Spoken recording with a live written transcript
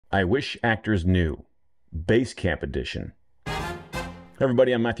I Wish Actors Knew, Basecamp Edition. Hey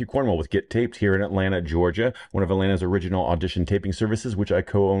everybody, I'm Matthew Cornwell with Get Taped here in Atlanta, Georgia, one of Atlanta's original audition taping services, which I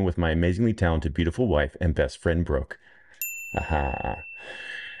co-own with my amazingly talented, beautiful wife and best friend, Brooke. Aha.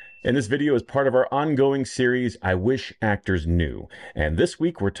 And this video is part of our ongoing series, I Wish Actors Knew. And this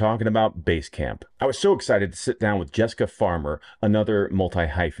week we're talking about Basecamp. I was so excited to sit down with Jessica Farmer, another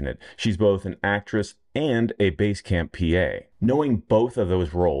multi-hyphenate. She's both an actress and a Basecamp PA. Knowing both of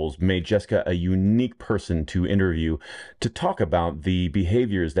those roles made Jessica a unique person to interview to talk about the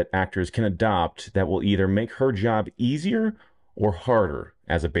behaviors that actors can adopt that will either make her job easier or harder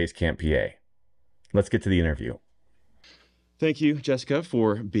as a Basecamp PA. Let's get to the interview. Thank you, Jessica,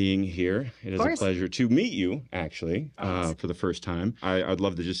 for being here. It is a pleasure to meet you, actually, for the first time. I'd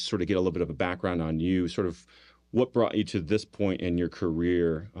love to just sort of get a little bit of a background on you, sort of what brought you to this point in your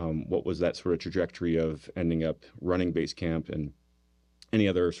career. What was that sort of trajectory of ending up running Basecamp, and any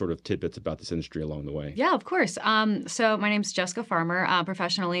other sort of tidbits about this industry along the way? Yeah, of course. So my name's Jessica Farmer.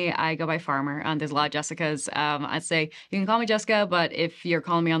 Professionally, I go by Farmer. There's a lot of Jessicas. I'd say you can call me Jessica, but if you're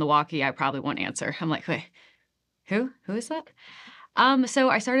calling me on the walkie, I probably won't answer. I'm like, wait. Who is that? So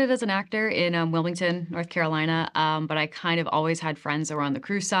I started as an actor in Wilmington, North Carolina, but I kind of always had friends that were on the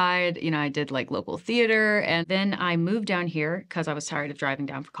crew side. You know, I did like local theater, and then I moved down here because I was tired of driving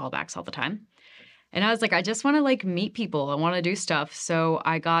down for callbacks all the time. And I was like, I just want to like meet people. I want to do stuff. So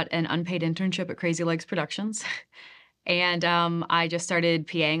I got an unpaid internship at Crazy Legs Productions. And I just started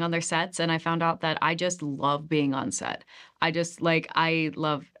PAing on their sets, and I found out that I just love being on set. I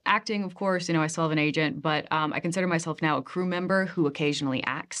love acting, of course. You know, I still have an agent, but I consider myself now a crew member who occasionally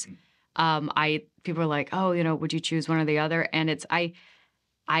acts. People are like, oh, you know, would you choose one or the other? And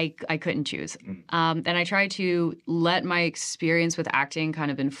I couldn't choose. And I try to let my experience with acting kind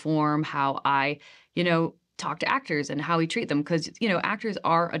of inform how I, you know, talk to actors and how we treat them, because, you know, actors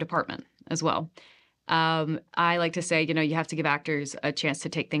are a department as well. I like to say, you know, you have to give actors a chance to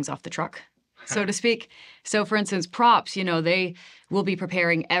take things off the truck, so to speak. So for instance, props, you know, they will be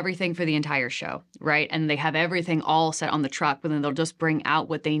preparing everything for the entire show, right? And they have everything all set on the truck, but then they'll just bring out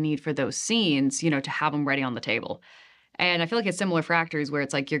what they need for those scenes, you know, to have them ready on the table. And I feel like it's similar for actors, where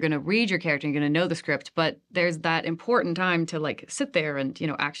it's like you're going to read your character, you're going to know the script, but there's that important time to like sit there and, you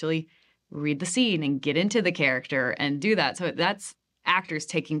know, actually read the scene and get into the character and do that. So that's actors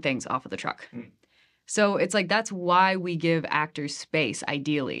taking things off of the truck. So it's like, that's why we give actors space,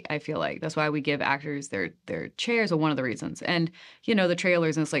 ideally, I feel like. That's why we give actors their chairs, or one of the reasons. And, you know, the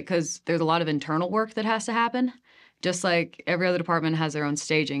trailers, and it's like, because there's a lot of internal work that has to happen, just like every other department has their own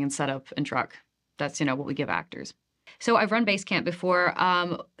staging and setup and truck. That's, you know, what we give actors. So I've run Basecamp before.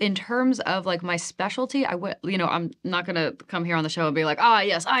 In terms of like my specialty, you know, I'm not going to come here on the show and be like,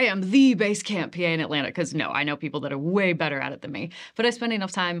 yes, I am the Basecamp PA in Atlanta. Because no, I know people that are way better at it than me. But I spend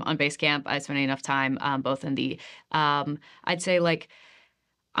enough time on Basecamp. I spend enough time both in the, I'd say like,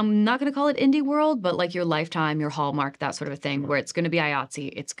 I'm not going to call it indie world, but like your Lifetime, your Hallmark, that sort of a thing, where it's going to be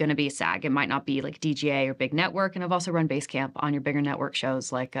IATSE, it's going to be SAG. It might not be like DGA or big network. And I've also run Basecamp on your bigger network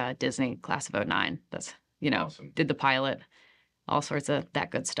shows like Disney, Class of '09. That's, you know, awesome. Did the pilot, all sorts of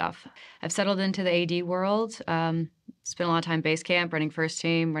that good stuff. I've settled into the AD world. Spent a lot of time Basecamp, running first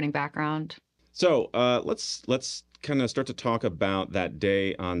team, running background. So let's kind of start to talk about that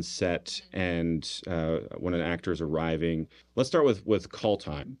day on set and when an actor is arriving. Let's start with call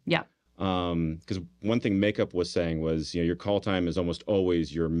time. Yeah. Because one thing makeup was saying was, you know, your call time is almost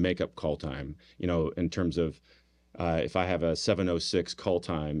always your makeup call time. You know, in terms of if I have a 7:06 call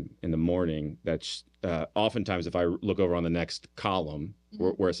time in the morning, that's oftentimes if I look over on the next column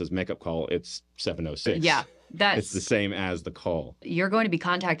where it says makeup call, it's 7:06. Yeah. It's the same as the call. You're going to be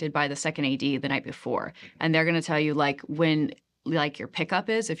contacted by the second AD the night before, and they're going to tell you like when like your pickup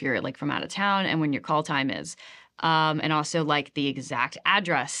is, if you're like from out of town, and when your call time is. And also like the exact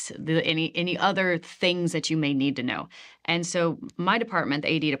address, any other things that you may need to know. And so my department,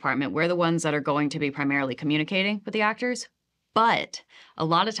 the AD department, we're the ones that are going to be primarily communicating with the actors. But a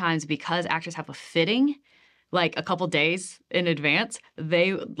lot of times, because actors have a fitting like a couple days in advance,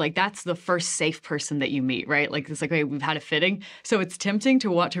 that's the first safe person that you meet, right? Like it's like, hey, we've had a fitting. So it's tempting to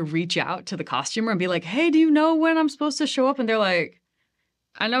want to reach out to the costumer and be like, hey, do you know when I'm supposed to show up? And they're like,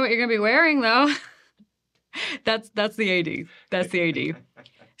 I know what you're going to be wearing though. That's the AD. That's the AD.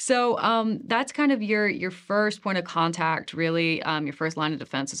 So that's kind of your first point of contact, really. Your first line of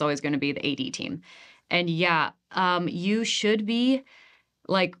defense is always going to be the AD team. And yeah, you should be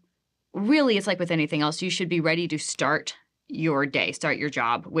like, really, it's like with anything else, you should be ready to start your day, start your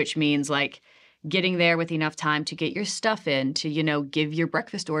job, which means like getting there with enough time to get your stuff in, to, you know, give your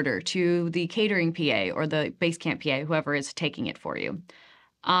breakfast order to the catering PA or the Basecamp PA, whoever is taking it for you.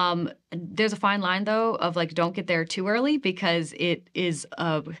 There's a fine line though of like, don't get there too early because it is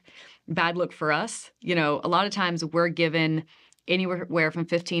a bad look for us. You know, a lot of times we're given anywhere from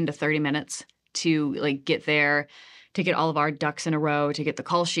 15 to 30 minutes to like get there, to get all of our ducks in a row, to get the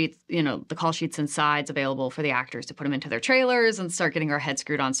call sheets, you know, the call sheets and sides available for the actors to put them into their trailers and start getting our heads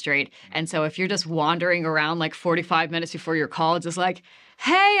screwed on straight. And so if you're just wandering around like 45 minutes before your call, just like,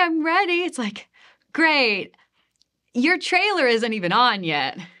 hey, I'm ready. It's like, great. Your trailer isn't even on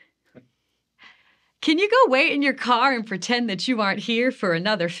yet. Can you go wait in your car and pretend that you aren't here for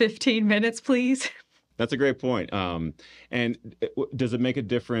another 15 minutes, please? That's a great point. And does it make a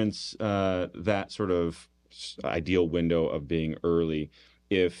difference, that sort of ideal window of being early,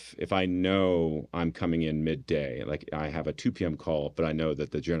 if I know I'm coming in midday, like I have a 2 p.m. call, but I know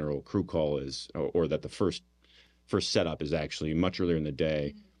that the general crew call is, or that the first setup is actually much earlier in the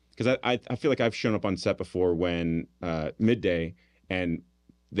day? Because I feel like I've shown up on set before when midday, and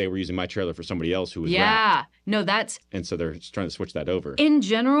they were using my trailer for somebody else who was wrapped. No, that's... And so they're trying to switch that over. In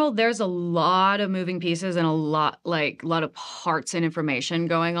general, there's a lot of moving pieces and a lot of parts and information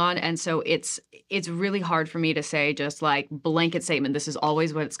going on. And so it's really hard for me to say just like blanket statement, this is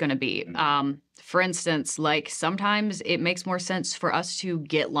always what it's going to be. For instance, like sometimes it makes more sense for us to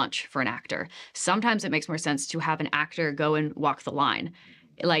get lunch for an actor. Sometimes it makes more sense to have an actor go and walk the line.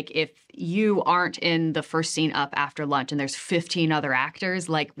 Like if you aren't in the first scene up after lunch and there's 15 other actors,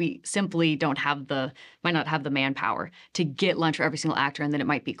 like we simply might not have the manpower to get lunch for every single actor, and then it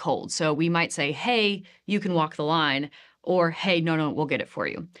might be cold. So we might say, hey, you can walk the line, or hey, no, we'll get it for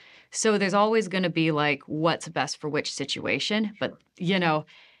you. So there's always going to be like what's best for which situation. But, you know,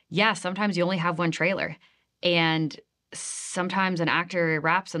 yeah, sometimes you only have one trailer, and sometimes an actor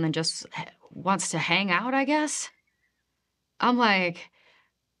wraps and then just wants to hang out, I guess. I'm like...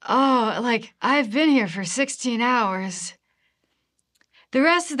 oh, like, I've been here for 16 hours. The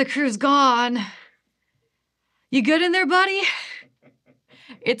rest of the crew's gone. You good in there, buddy?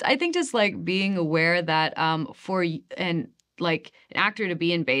 I think just like being aware that like an actor to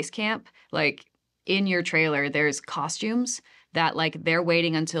be in Basecamp, like in your trailer, there's costumes that like they're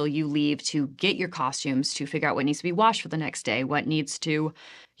waiting until you leave to get your costumes, to figure out what needs to be washed for the next day, what needs to,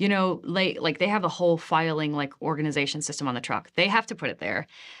 you know, like they have a whole filing like organization system on the truck. They have to put it there.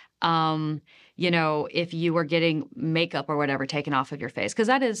 You know, if you are getting makeup or whatever taken off of your face, because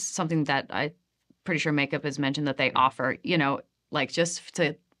that is something that I'm pretty sure makeup is mentioned that they offer, you know, like just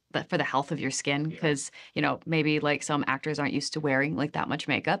for the health of your skin, because, you know, maybe like some actors aren't used to wearing like that much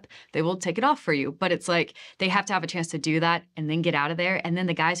makeup. They will take it off for you, but it's like they have to have a chance to do that and then get out of there. And then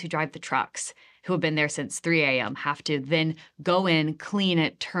the guys who drive the trucks who have been there since 3 a.m. have to then go in, clean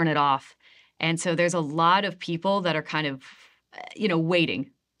it, turn it off. And so there's a lot of people that are kind of, you know, waiting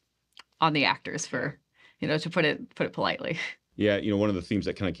on the actors for, you know, to put it politely. Yeah, you know, one of the themes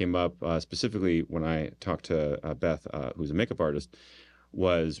that kind of came up specifically when I talked to Beth, who's a makeup artist,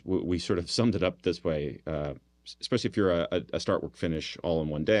 was we sort of summed it up this way, especially if you're a start, work, finish all in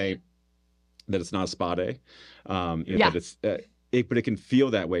one day, that it's not a spa day. But it can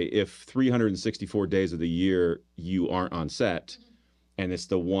feel that way if 364 days of the year you aren't on set. And it's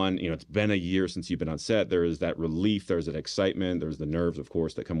the one, you know, it's been a year since you've been on set. There is that relief, there's that excitement, there's the nerves, of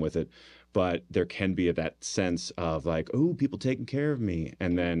course, that come with it. But there can be that sense of like, oh, people taking care of me.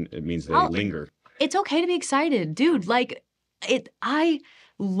 And then it means they linger. It's okay to be excited, dude. Like, I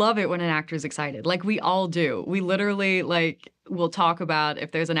love it when an actor is excited. Like, we all do. We literally, like, will talk about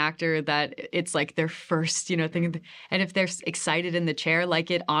if there's an actor that it's like their first, you know, thing. And if they're excited in the chair,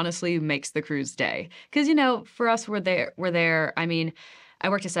 like, it honestly makes the crew's day. Because, you know, for us, we're there. I mean, I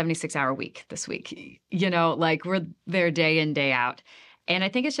worked a 76-hour week this week. You know, like, we're there day in, day out. And I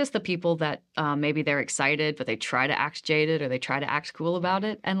think it's just the people that maybe they're excited, but they try to act jaded or they try to act cool about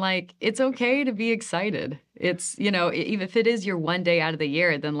it. And like, it's okay to be excited. It's, you know, even if it is your one day out of the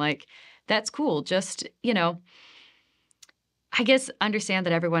year, then like, that's cool. Just, you know, I guess understand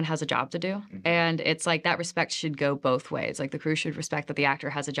that everyone has a job to do. And it's like that respect should go both ways. Like the crew should respect that the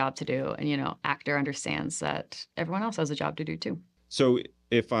actor has a job to do. And, you know, actor understands that everyone else has a job to do too. So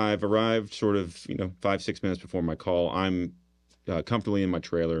if I've arrived sort of, you know, 5-6 minutes before my call, I'm comfortably in my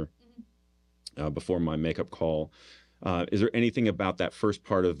trailer before my makeup call. Is there anything about that first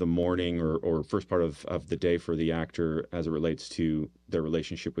part of the morning or first part of the day for the actor as it relates to their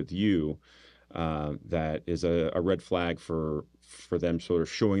relationship with you that is a red flag for them sort of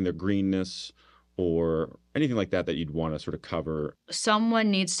showing their greenness or anything like that you'd want to sort of cover?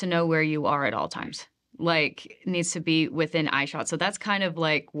 Someone needs to know where you are at all times. Like, needs to be within eye shot. So that's kind of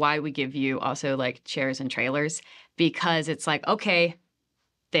like why we give you also like chairs and trailers, because it's like, okay,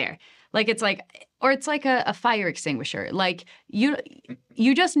 there. Like it's like, or it's like a fire extinguisher. Like you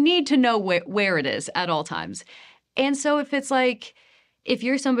just need to know where it is at all times. And so if it's like, if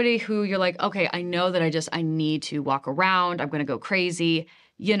you're somebody who you're like, okay, I know that I need to walk around, I'm going to go crazy.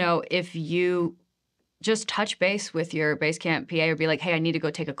 You know, if you just touch base with your Basecamp PA or be like, hey, I need to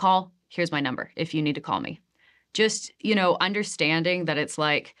go take a call. Here's my number if you need to call me. Just, you know, understanding that it's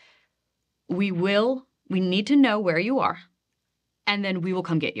like, we need to know where you are, and then we will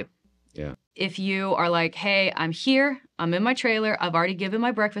come get you. Yeah. If you are like, hey, I'm here, I'm in my trailer, I've already given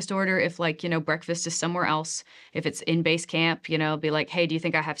my breakfast order. If like, you know, breakfast is somewhere else, if it's in base camp, you know, be like, hey, do you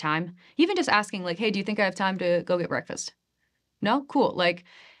think I have time? Even just asking like, hey, do you think I have time to go get breakfast? No? Cool. Like,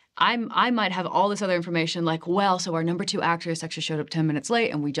 I might have all this other information like, well, so our number 2 actress actually showed up 10 minutes late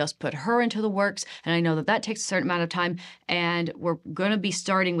and we just put her into the works. And I know that that takes a certain amount of time and we're going to be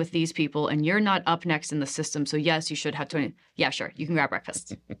starting with these people and you're not up next in the system. So yes, you should have 20. Yeah, sure. You can grab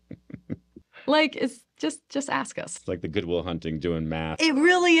breakfast. Like, it's just ask us. It's like the Goodwill Hunting doing math. It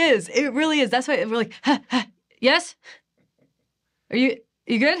really is. It really is. That's why we're like, yes? Are you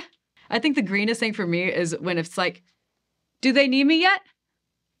good? I think the greenest thing for me is when it's like, do they need me yet?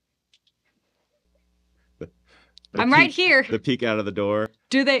 I'm right here. The peek out of the door.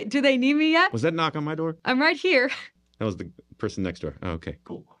 Do they need me yet? Was that knock on my door? I'm right here. That was the person next door. Oh, okay,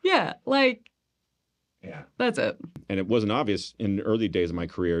 cool. Yeah, like, yeah, that's it. And it wasn't obvious in the early days of my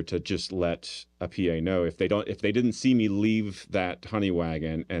career to just let a PA know if they didn't see me leave that honey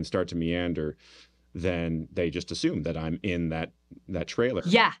wagon and start to meander, then they just assume that I'm in that trailer.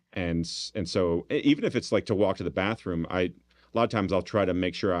 Yeah. And so even if it's like to walk to the bathroom, a lot of times I'll try to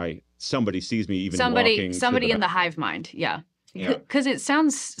make sure somebody sees me even walking. Somebody in the hive mind. Yeah. Because it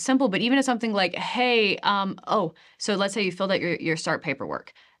sounds simple, but even if something like, hey, so let's say you filled out your start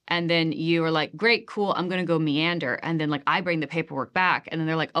paperwork. And then you are like, great, cool, I'm going to go meander. And then like I bring the paperwork back. And then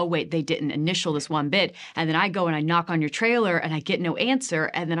they're like, oh, wait, they didn't initial this one bit. And then I go and I knock on your trailer and I get no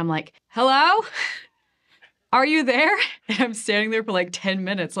answer. And then I'm like, hello? Are you there? And I'm standing there for like 10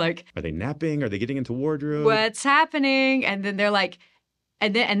 minutes like, are they napping? Are they getting into wardrobe? What's happening? And then they're like,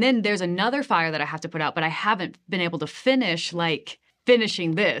 and then there's another fire that I have to put out, but I haven't been able to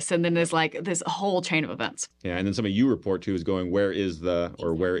finishing this. And then there's like this whole chain of events. Yeah. And then somebody you report to is going, where is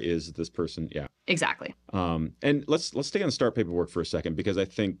this person? Yeah. Exactly. And let's stay on start paperwork for a second, because I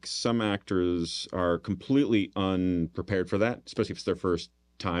think some actors are completely unprepared for that, especially if it's their first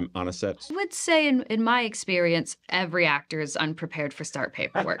time on a set. I would say in my experience, every actor is unprepared for start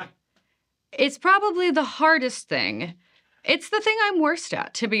paperwork. It's probably the hardest thing. It's the thing I'm worst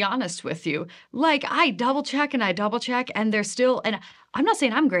at, to be honest with you. Like, I double check, and they're still, and I'm not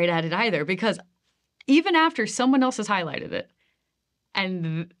saying I'm great at it either, because even after someone else has highlighted it,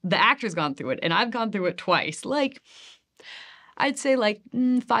 and the actor's gone through it, and I've gone through it twice, like, I'd say like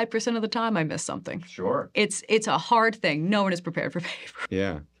 5% of the time I miss something. Sure. It's a hard thing. No one is prepared for paper.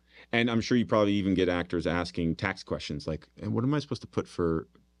 Yeah. And I'm sure you probably even get actors asking tax questions like, and what am I supposed to put for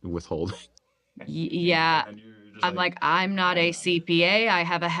withholding? Yeah. I'm like, I'm not a CPA. I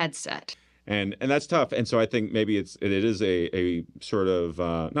have a headset. And that's tough. And so I think maybe it is a sort of,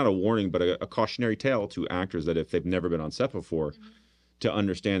 not a warning, but a cautionary tale to actors that if they've never been on set before, to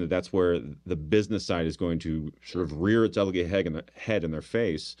understand that that's where the business side is going to sort of rear its ugly head in their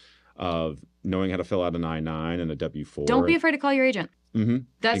face of knowing how to fill out an I-9 and a W-4. Don't be afraid to call your agent. Mm-hmm.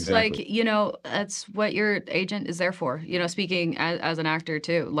 That's exactly. like, that's what your agent is there for. Speaking as an actor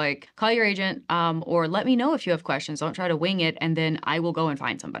too, like call your agent or let me know if you have questions. Don't try to wing it. And then I will go and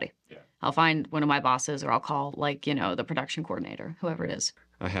find somebody. Yeah. I'll find one of my bosses or I'll call the production coordinator, whoever it is.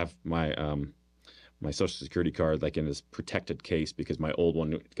 I have my Social Security card like in this protected case because my old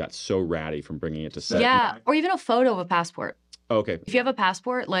one got so ratty from bringing it to set. Yeah, or even a photo of a passport. Okay. If you have a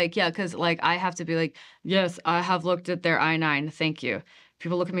passport, because I have to be like, yes, I have looked at their I-9, thank you.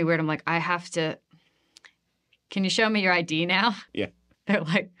 People look at me weird. I'm like, I have to. Can you show me your ID now? Yeah. They're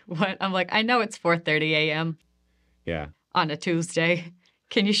like, what? I'm like, I know it's 4:30 a.m. Yeah. On a Tuesday.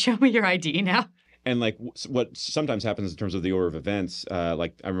 Can you show me your ID now? And like what sometimes happens in terms of the order of events,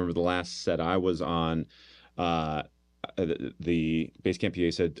 like I remember the last set I was on, the Basecamp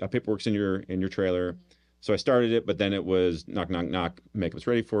PA said paperwork's in your trailer. So I started it, but then it was knock, knock, knock, makeup's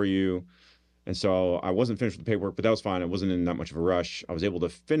ready for you. And so I wasn't finished with the paperwork, but that was fine. I wasn't in that much of a rush. I was able to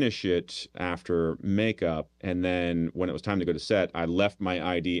finish it after makeup. And then when it was time to go to set, I left my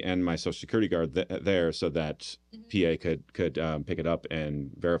ID and my Social Security card there so that PA could pick it up and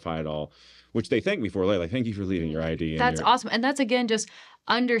verify it all, which they thanked me for. Like, thank you for leaving your ID. That's awesome. And that's, again, just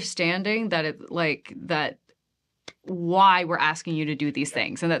understanding that why we're asking you to do these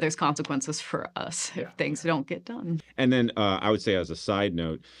things and that there's consequences for us if things don't get done. And then I would say as a side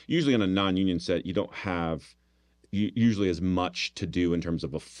note, usually on a non-union set, you don't have usually as much to do in terms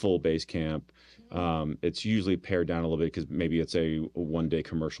of a full base camp. It's usually pared down a little bit because maybe it's a one-day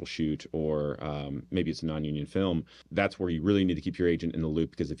commercial shoot or maybe it's a non-union film. That's where you really need to keep your agent in the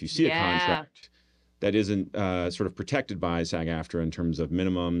loop, because if you see a contract that isn't sort of protected by SAG-AFTRA in terms of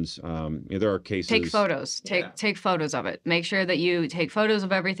minimums, there are cases. Take photos. Take photos of it. Make sure that you take photos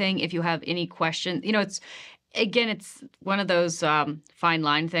of everything. If you have any questions, it's one of those fine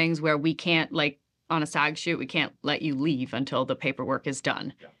line things where we can't, like on a SAG shoot, we can't let you leave until the paperwork is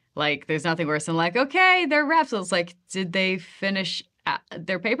done. Yeah. Like, there's nothing worse than like, okay, they're wrapped. So it's like, did they finish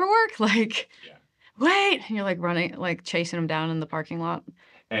their paperwork? Like, wait, and you're like running, like chasing them down in the parking lot.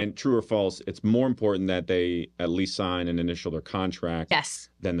 And true or false, it's more important that they at least sign and initial their contract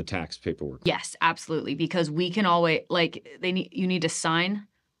than the tax paperwork. Yes, absolutely. Because we can always, like, you need to sign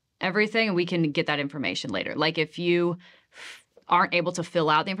everything and we can get that information later. Like if you aren't able to fill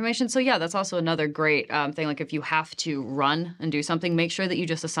out the information. So yeah, that's also another great thing. Like if you have to run and do something, make sure that you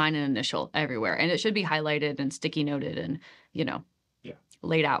just assign an initial everywhere. And it should be highlighted and sticky noted and,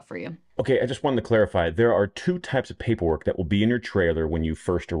 laid out for you. Okay, I just wanted to clarify. There are two types of paperwork that will be in your trailer when you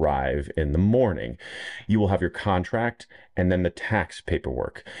first arrive in the morning. You will have your contract and then the tax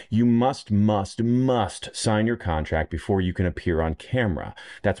paperwork. You must sign your contract before you can appear on camera.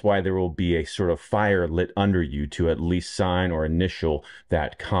 That's why there will be a sort of fire lit under you to at least sign or initial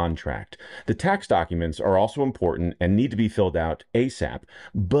that contract. The tax documents are also important and need to be filled out ASAP.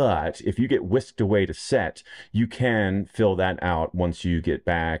 But if you get whisked away to set, you can fill that out once you get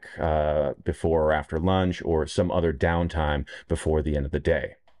back before or after lunch or some other downtime before the end of the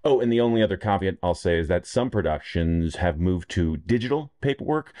day. Oh, and the only other caveat I'll say is that some productions have moved to digital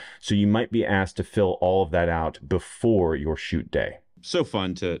paperwork, so you might be asked to fill all of that out before your shoot day. So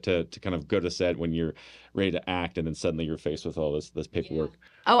fun to kind of go to set when you're ready to act, and then suddenly you're faced with all this paperwork.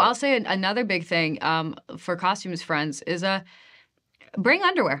 Oh, I'll say another big thing for costumes friends is bring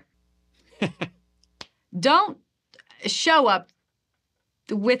underwear. Don't show up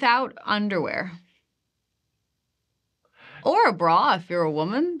without underwear. Or a bra if you're a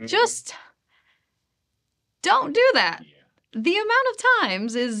woman. Just don't do that. Yeah. The amount of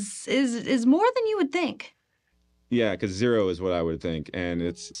times is more than you would think. Yeah, because 0 is what I would think. And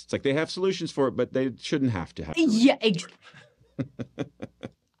it's like they have solutions for it, but they shouldn't have to have it. Yeah.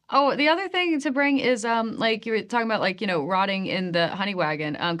 Oh, the other thing to bring is like you were talking about, like, rotting in the honey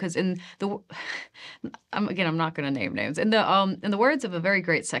wagon. Because in the I'm not going to name names. In the words of a very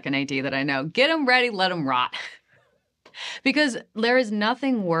great second AD that I know, get them ready, let them rot. Because there is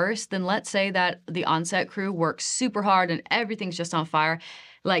nothing worse than, let's say that the on-set crew works super hard and everything's just on fire,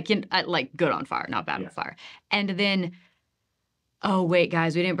 like good on fire, not bad on fire. And then, oh wait,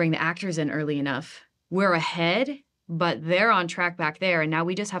 guys, we didn't bring the actors in early enough. We're ahead, but they're on track back there, and now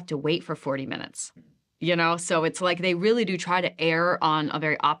we just have to wait for 40 minutes. So it's like they really do try to err on a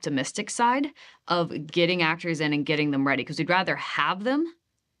very optimistic side of getting actors in and getting them ready, because we'd rather have them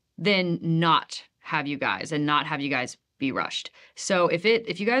than not have you guys and not have you guys be rushed. So if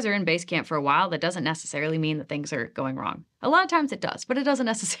you guys are in base camp for a while, that doesn't necessarily mean that things are going wrong. A lot of times it does, but it doesn't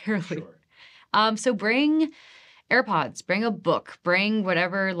necessarily. Sure. So bring AirPods, bring a book, bring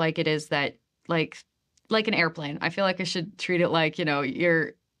whatever, like it is that, like an airplane. I feel like I should treat it like,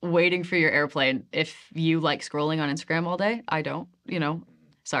 you're waiting for your airplane. If you like scrolling on Instagram all day, I don't,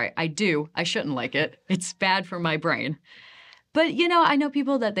 sorry, I do. I shouldn't like it. It's bad for my brain. But, I know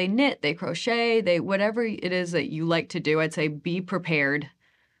people that they knit, they crochet, whatever it is that you like to do, I'd say be prepared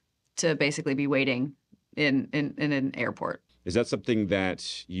to basically be waiting in an airport. Is that something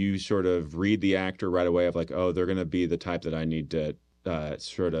that you sort of read the actor right away of like, oh, they're going to be the type that I need to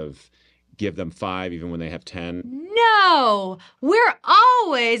sort of give them 5 even when they have 10? No, we're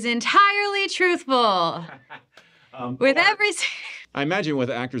always entirely truthful. With every... I imagine with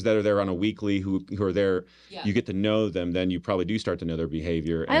actors that are there on a weekly who are there, you get to know them, then you probably do start to know their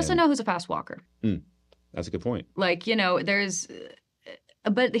behavior. I also know who's a fast walker. That's a good point. Like, there's...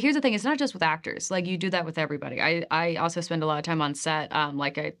 But here's the thing, it's not just with actors. Like, you do that with everybody. I also spend a lot of time on set.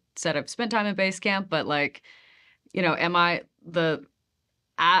 Like I said, I've spent time in Basecamp, but like, am I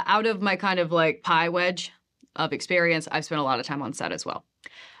out of my kind of like pie wedge of experience, I've spent a lot of time on set as well.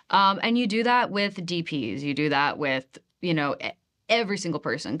 And you do that with DPs. You do that with, every single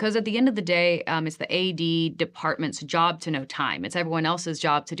person. Because at the end of the day, it's the AD department's job to know time. It's everyone else's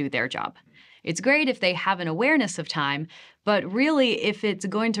job to do their job. It's great if they have an awareness of time, but really, if it's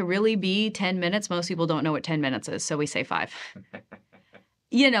going to really be 10 minutes, most people don't know what 10 minutes is, so we say 5.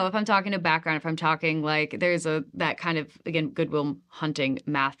 if I'm talking to background, if I'm talking like there's that kind of, again, Goodwill Hunting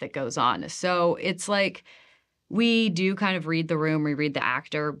math that goes on. So it's like we do kind of read the room, we read the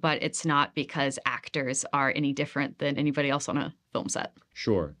actor, but it's not because actors are any different than anybody else on a film set.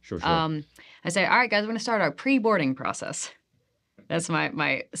 Sure. I say, all right, guys, we're going to start our pre-boarding process. That's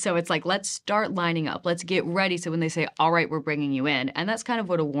so it's like, let's start lining up. Let's get ready. So when they say, all right, we're bringing you in, and that's kind of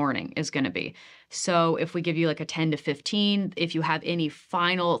what a warning is going to be. So if we give you like a 10 to 15, if you have any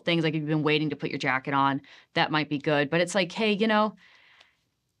final things, like if you've been waiting to put your jacket on, that might be good. But it's like, hey,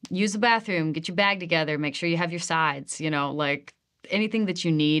 use the bathroom, get your bag together, make sure you have your sides, like anything that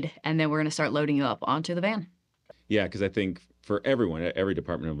you need. And then we're going to start loading you up onto the van. Yeah, because I think for everyone, every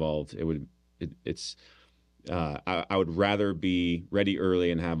department involved, it's I would rather be ready early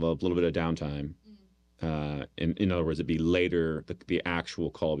and have a little bit of downtime. In other words, it'd be later, the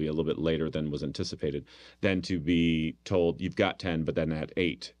actual call be a little bit later than was anticipated, than to be told you've got 10, but then at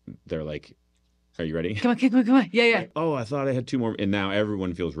 8, they're like, are you ready? Come on. Yeah. Like, oh, I thought I had 2 more. And now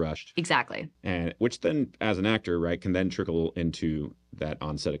everyone feels rushed. Exactly. And which then, as an actor, right, can then trickle into that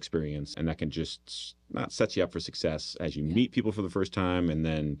on-set experience. And that can just not set you up for success as you meet people for the first time and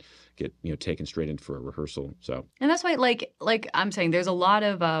then get, taken straight in for a rehearsal. So. And that's why, like I'm saying, there's a lot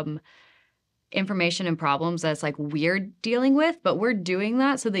of information and problems that's like weird dealing with, but we're doing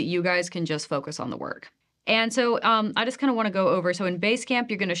that so that you guys can just focus on the work. And so I just kind of want to go over. So in Basecamp,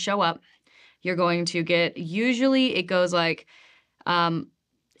 you're going to show up. You're going to get, usually it goes like,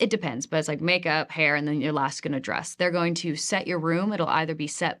 it depends, but it's like makeup, hair, and then you're last going to dress. They're going to set your room. It'll either be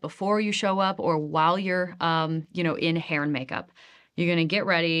set before you show up or while you're, in hair and makeup. You're going to get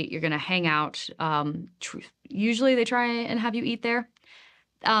ready. You're going to hang out. Usually they try and have you eat there,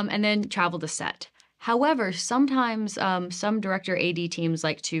 and then travel to set. However, sometimes some director AD teams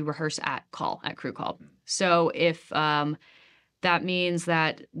like to rehearse at crew call. So if that means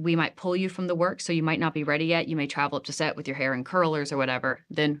that we might pull you from the work, so you might not be ready yet. You may travel up to set with your hair in curlers or whatever.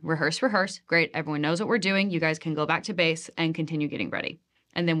 Then rehearse. Great, everyone knows what we're doing. You guys can go back to base and continue getting ready.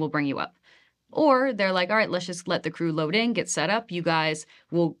 And then we'll bring you up. Or they're like, all right, let's just let the crew load in, get set up. You guys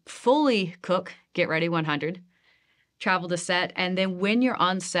will fully cook, get ready 100, travel to set. And then when you're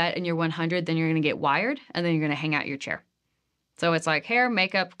on set and you're 100, then you're going to get wired, and then you're going to hang out your chair. So it's like hair,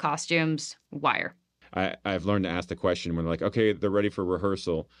 makeup, costumes, wire. I've learned to ask the question when they're like, okay, they're ready for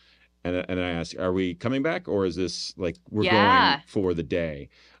rehearsal. And I ask, are we coming back, or is this like we're going for the day?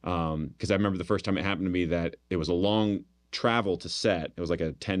 Because I remember the first time it happened to me that it was a long travel to set. It was like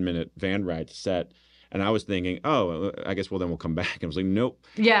a 10-minute van ride to set. And I was thinking, oh, I guess, well, then we'll come back. And I was like, nope.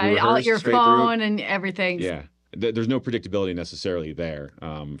 Yeah, all your phone through. And everything. Yeah. There's no predictability necessarily there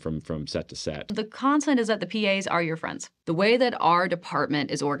from set to set. The constant is that the PAs are your friends. The way that our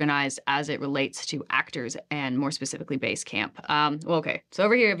department is organized as it relates to actors and more specifically Basecamp. So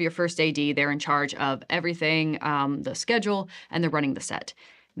over here you have your first AD. They're in charge of everything, the schedule, and they're running the set.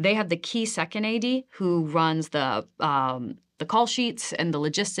 They have the key second AD who runs the call sheets and the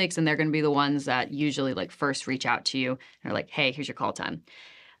logistics, and they're going to be the ones that usually like first reach out to you and are like, hey, here's your call time.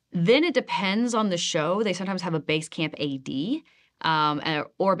 Then it depends on the show. They sometimes have a Basecamp AD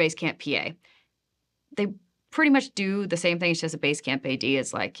or Basecamp PA. They pretty much do the same thing. It's just a Basecamp AD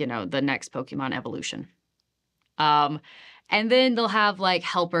is like, the next Pokemon evolution. And then they'll have like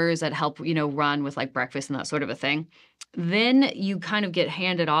helpers that help, run with like breakfast and that sort of a thing. Then you kind of get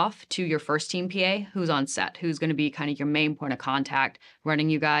handed off to your first team PA who's on set, who's going to be kind of your main point of contact running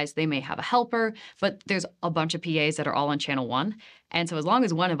you guys. They may have a helper, but there's a bunch of PAs that are all on channel 1. And so as long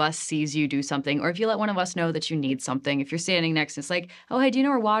as one of us sees you do something, or if you let one of us know that you need something, if you're standing next, it's like, oh, hey, do you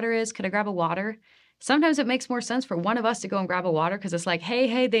know where water is? Could I grab a water? Sometimes it makes more sense for one of us to go and grab a water because it's like,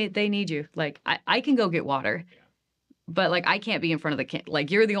 hey, they need you. Like, I can go get water, but like, I can't be in front of the like,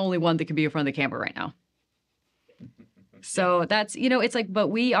 you're the only one that can be in front of the camera right now. So that's, it's like, but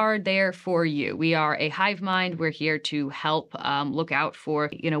we are there for you. We are a hive mind. We're here to help look out for,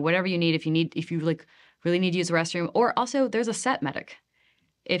 whatever you need. If you like really need to use the restroom, or also there's a set medic.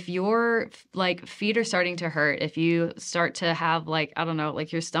 If your like feet are starting to hurt, if you start to have like, I don't know,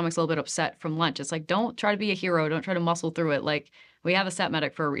 like your stomach's a little bit upset from lunch, it's like, don't try to be a hero. Don't try to muscle through it. Like we have a set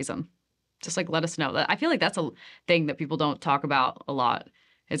medic for a reason. Just like, let us know. I feel like that's a thing that people don't talk about a lot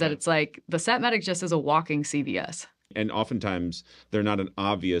is that it's like the set medic just is a walking CVS. And oftentimes they're not an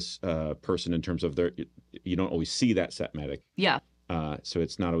obvious person in terms of you don't always see that set medic. Yeah. So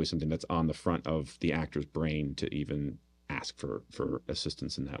it's not always something that's on the front of the actor's brain to even ask for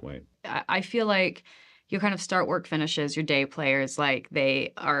assistance in that way. I feel like your kind of start work finishes, your day players, like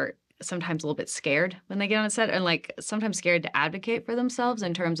they are sometimes a little bit scared when they get on a set and like sometimes scared to advocate for themselves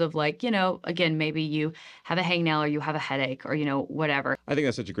in terms of like, again, maybe you have a hangnail or you have a headache or, whatever. I think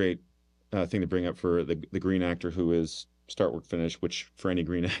that's such a great thing to bring up for the green actor who is start work finish, which for any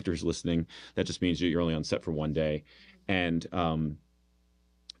green actors listening, that just means you're only on set for one day. And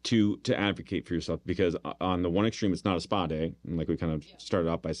to advocate for yourself, because on the one extreme, it's not a spa day, and like we kind of started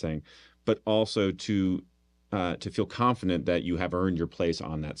off by saying, but also to feel confident that you have earned your place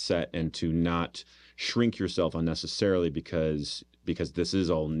on that set and to not shrink yourself unnecessarily because this is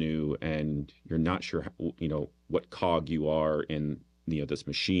all new and you're not sure, what cog you are in, this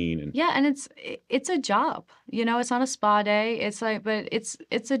machine. And yeah, and it's a job. It's not a spa day. It's like, but it's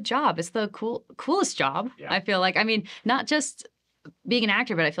a job. It's the coolest job. Yeah. I feel like. I mean, not just being an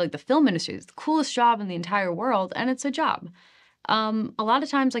actor, but I feel like the film industry is the coolest job in the entire world, and it's a job. A lot of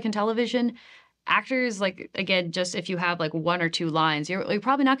times, like in television, actors, like, again, just if you have like one or two lines, you're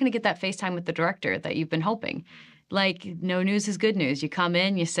probably not going to get that FaceTime with the director that you've been hoping. Like, no news is good news. You come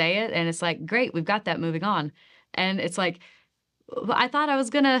in, you say it, and it's like, great, we've got that, moving on. And it's like, I thought I was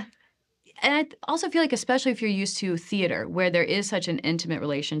going to, and I also feel like, especially if you're used to theater, where there is such an intimate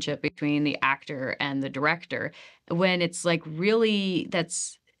relationship between the actor and the director, when it's like really,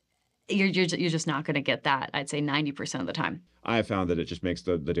 you're just not going to get that, I'd say 90% of the time. I have found that it just makes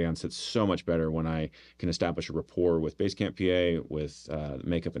the day on set so much better when I can establish a rapport with Basecamp PA, with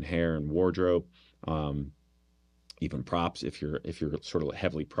makeup and hair and wardrobe, even props if you're sort of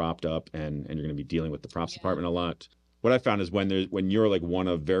heavily propped up and you're going to be dealing with the props department a lot. What I found is when you're like one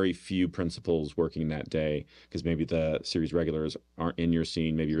of very few principals working that day, because maybe the series regulars aren't in your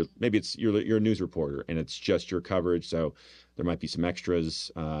scene, maybe you're a news reporter and it's just your coverage, so there might be some extras,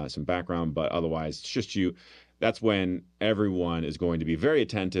 some background, but otherwise it's just you. That's when everyone is going to be very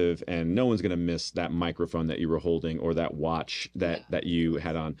attentive and no one's going to miss that microphone that you were holding or that watch that you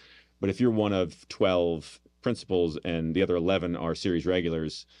had on. But if you're one of 12 principals and the other 11 are series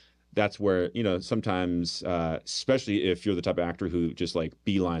regulars, that's where, sometimes, especially if you're the type of actor who just like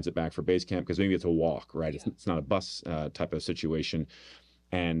beelines it back for Basecamp, because maybe it's a walk, right? Yeah. It's not a bus type of situation.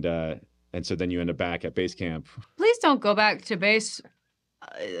 And so then you end up back at Basecamp. Please don't go back to base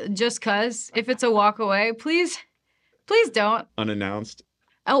just because. If it's a walk away, please don't. Unannounced.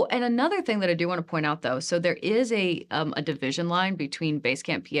 Oh, and another thing that I do want to point out, though, so there is a division line between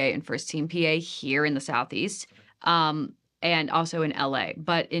Basecamp PA and First Team PA here in the Southeast. And also in LA.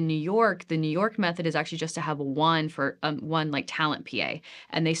 But in New York, the New York method is actually just to have one like talent PA.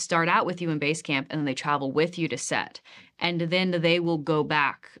 And they start out with you in Basecamp and then they travel with you to set. And then they will go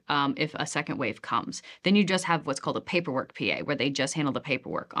back if a second wave comes. Then you just have what's called a paperwork PA, where they just handle the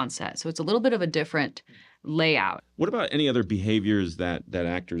paperwork on set. So it's a little bit of a different layout. What about any other behaviors that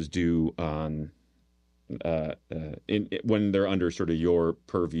actors do on when they're under sort of your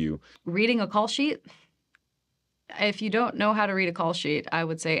purview? Reading a call sheet. If you don't know how to read a call sheet, I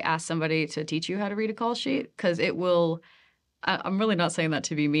would say ask somebody to teach you how to read a call sheet, because it will, I'm really not saying that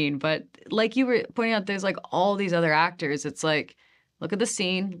to be mean, but like you were pointing out, there's like all these other actors. It's like, look at the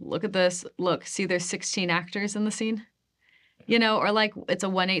scene, look at this, look, see there's 16 actors in the scene, or like it's a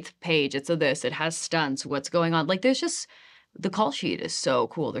 1/8 page, it's a this, it has stunts, what's going on. Like there's just, the call sheet is so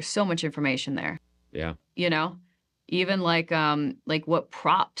cool. There's so much information there. Yeah. Even like what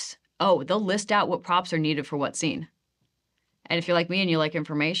props. Oh, they'll list out what props are needed for what scene. And if you're like me and you like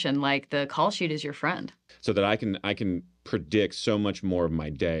information, like the call sheet is your friend. So that I can predict so much more of my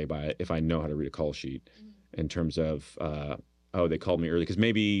day if I know how to read a call sheet, in terms of, they called me early. Because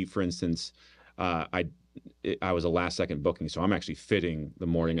maybe, for instance, I was a last second booking, so I'm actually fitting the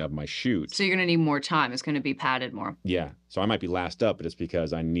morning of my shoot. So you're going to need more time. It's going to be padded more. Yeah. So I might be last up, but it's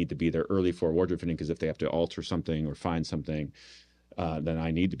because I need to be there early for wardrobe fitting, because if they have to alter something or find something, then I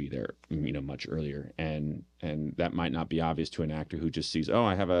need to be there, much earlier. And that might not be obvious to an actor who just sees,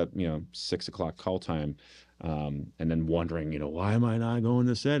 I have a, 6 o'clock call time. And then wondering, why am I not going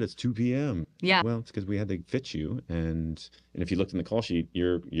to set? It's 2 p.m. Yeah. Well, it's because we had to fit you. And if you looked in the call sheet,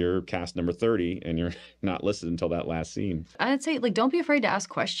 you're cast number 30 and you're not listed until that last scene. I'd say, don't be afraid to ask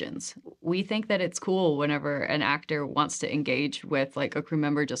questions. We think that it's cool whenever an actor wants to engage with like a crew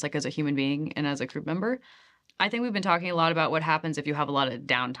member, just like as a human being and as a crew member. I think we've been talking a lot about what happens if you have a lot of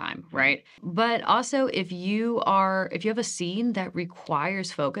downtime, right? But also if you have a scene that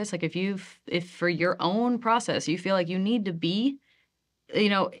requires focus, like if for your own process, you feel like you need to be,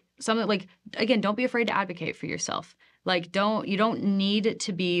 something like, again, don't be afraid to advocate for yourself. Like, you don't need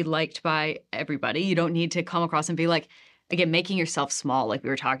to be liked by everybody. You don't need to come across and be like, again, making yourself small, like we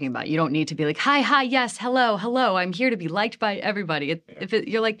were talking about. You don't need to be like, hi, yes, hello, I'm here to be liked by everybody.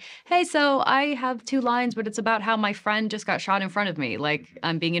 You're like, hey, so I have 2 lines, but it's about how my friend just got shot in front of me. Like,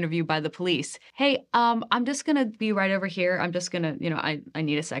 I'm being interviewed by the police. Hey, I'm just gonna be right over here. I'm just gonna, I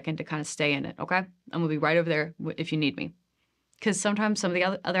need a second to kind of stay in it, okay? I'm gonna be right over there if you need me. Because sometimes some of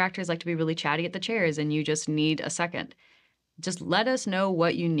the other actors like to be really chatty at the chairs, and you just need a second. Just let us know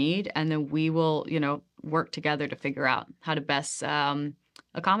what you need, and then we will, work together to figure out how to best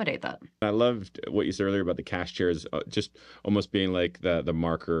accommodate that. I loved what you said earlier about the cast chairs, just almost being like the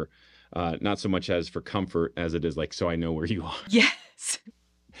marker, not so much as for comfort as it is like, so I know where you are. Yes.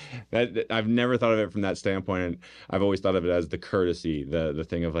 I've never thought of it from that standpoint, and I've always thought of it as the courtesy, the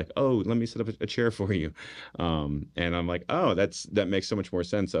thing of like, oh, let me set up a chair for you, and I'm like, oh, that makes so much more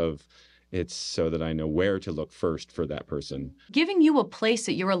sense. Of it's so that I know where to look first for that person. Giving you a place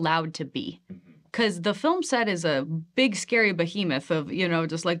that you're allowed to be. Because the film set is a big, scary behemoth of,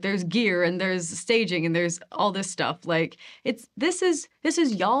 just like there's gear and there's staging and there's all this stuff. Like, this is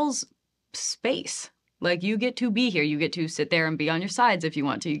y'all's space. Like, you get to be here. You get to sit there and be on your sides if you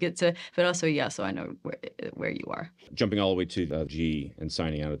want to. You get to, but also, so I know where you are. Jumping all the way to the G and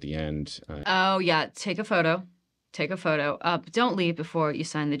signing out at the end. Oh, yeah. Take a photo. But don't leave before you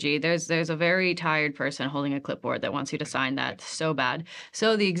sign the G. There's a very tired person holding a clipboard that wants you to sign that so bad.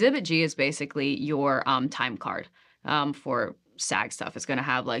 So the Exhibit G is basically your time card for SAG stuff. It's going to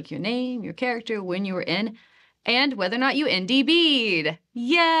have like your name, your character, when you were in, and whether or not you NDB'd.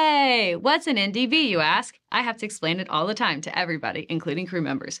 Yay! What's an NDB, you ask? I have to explain it all the time to everybody, including crew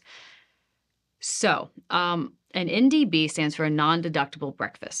members. So, an NDB stands for a non-deductible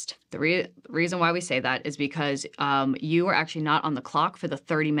breakfast. The reason why we say that is because you are actually not on the clock for the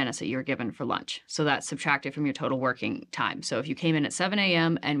 30 minutes that you're given for lunch. So that's subtracted from your total working time. So if you came in at 7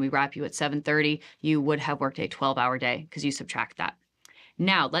 a.m. and we wrap you at 7:30, you would have worked a 12-hour day because you subtract that.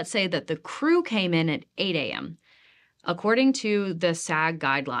 Now, let's say that the crew came in at 8 a.m. According to the SAG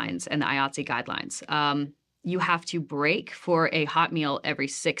guidelines and the IATSE guidelines, you have to break for a hot meal every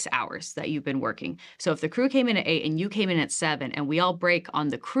 6 hours that you've been working. So if the crew came in at 8 and you came in at 7 and we all break on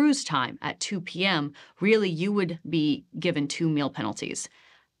the crew's time at 2 p.m., really you would be given 2 meal penalties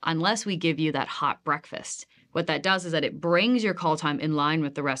unless we give you that hot breakfast. What that does is that it brings your call time in line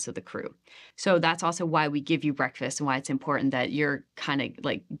with the rest of the crew. So that's also why we give you breakfast and why it's important that you're kind of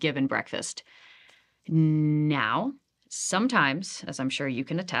like given breakfast. Now, sometimes, as I'm sure you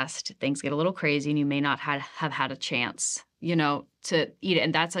can attest, things get a little crazy and you may not have had a chance, to eat it.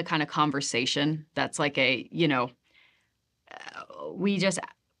 And that's a kind of conversation. That's like a,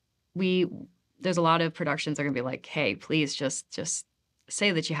 there's a lot of productions that are gonna be like, hey, please just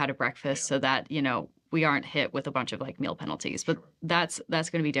say that you had a breakfast so that, we aren't hit with a bunch of like meal penalties. But that's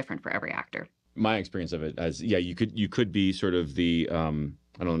gonna be different for every actor. My experience of it as, you could be sort of the,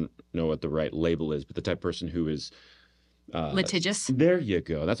 I don't know what the right label is, but the type of person who is, litigious. There you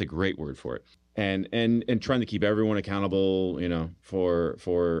go. That's a great word for it. And trying to keep everyone accountable,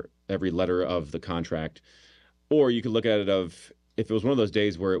 for every letter of the contract. Or you could look at it of, if it was one of those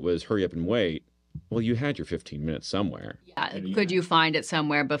days where it was hurry up and wait, well, you had your 15 minutes somewhere. Yeah. Could you find it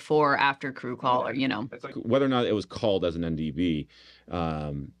somewhere before or after crew call, or, It's like whether or not it was called as an NDB.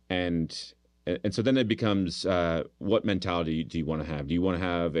 And so then it becomes, what mentality do you want to have? Do you want to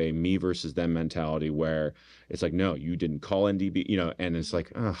have a me versus them mentality where it's like, no, you didn't call NDB, and it's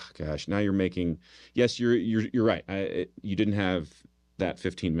like, oh gosh, now you're making, yes, you're right. You didn't have that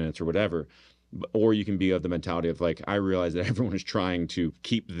 15 minutes or whatever, or you can be of the mentality of like, I realize that everyone is trying to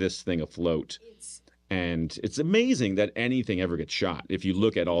keep this thing afloat. And it's amazing that anything ever gets shot. If you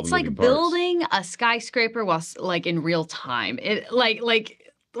look at all the moving parts. It's like building a skyscraper while like in real time. It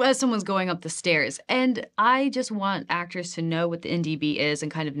like as someone's going up the stairs. And I just want actors to know what the NDB is and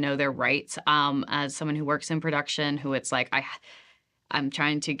kind of know their rights. As someone who works in production, who it's like I'm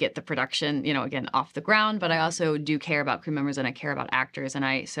trying to get the production, again, off the ground, but I also do care about crew members and I care about actors.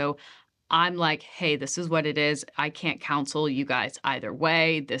 And so I'm like, hey, this is what it is. I can't counsel you guys either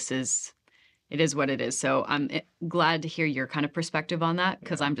way. It is what it is. So I'm glad to hear your kind of perspective on that,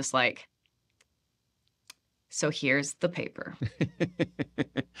 because I'm just like, so here's the paper.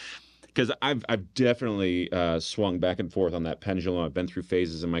 Because I've definitely swung back and forth on that pendulum. I've been through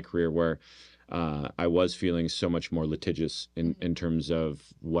phases in my career where I was feeling so much more litigious in terms of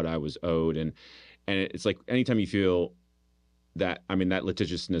what I was owed. And it's like anytime you feel that, that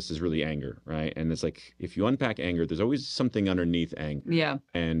litigiousness is really anger, right? And it's like, if you unpack anger, there's always something underneath anger. Yeah.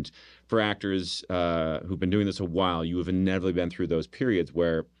 And for actors who've been doing this a while, you have inevitably been through those periods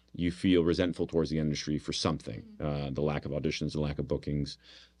where you feel resentful towards the industry for something, the lack of auditions, the lack of bookings,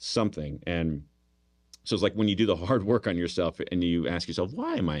 something. And So it's like when you do the hard work on yourself and you ask yourself,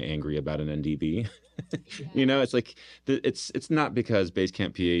 why am I angry about an NDB? You know, it's like it's not because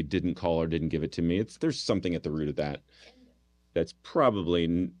Basecamp PA didn't call or didn't give it to me. There's something at the root of that. That's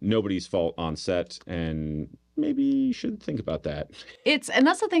probably nobody's fault on set, and maybe you should think about that. And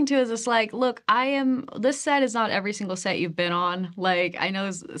that's the thing too, is it's like, look, this set is not every single set you've been on. Like, I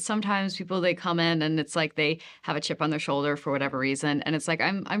know sometimes people, they come in and it's like they have a chip on their shoulder for whatever reason. And it's like,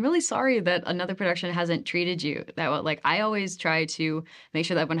 I'm really sorry that another production hasn't treated you that way. Like, I always try to make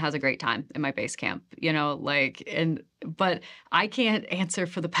sure that everyone has a great time in my base camp, you know, like, but I can't answer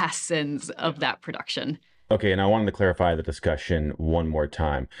for the past sins of that production. Okay, and I wanted to clarify the discussion one more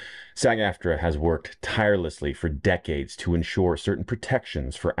time. SAG-AFTRA has worked tirelessly for decades to ensure certain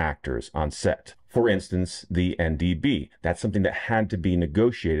protections for actors on set. For instance, the NDB. That's something that had to be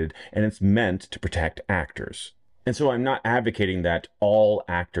negotiated, and it's meant to protect actors. And so I'm not advocating that all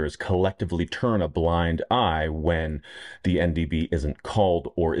actors collectively turn a blind eye when the NDB isn't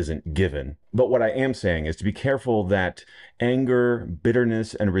called or isn't given. But what I am saying is to be careful that anger,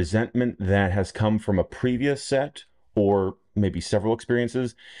 bitterness, and resentment that has come from a previous set or maybe several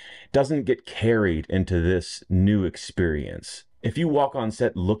experiences doesn't get carried into this new experience. If you walk on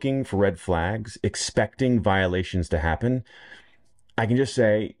set looking for red flags, expecting violations to happen, I can just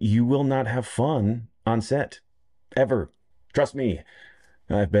say you will not have fun on set. Ever. Trust me,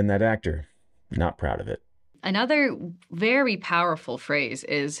 I've been that actor. Not proud of it. Another very powerful phrase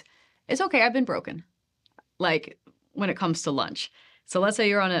is, it's okay, I've been broken. Like, when it comes to lunch. So let's say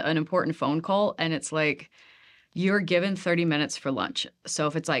you're on an important phone call and it's like, you're given 30 minutes for lunch. So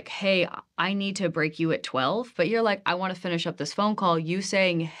if it's like, hey, I need to break you at 12, but you're like, I want to finish up this phone call. You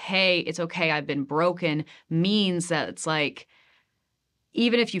saying, hey, it's okay, I've been broken, means that it's like,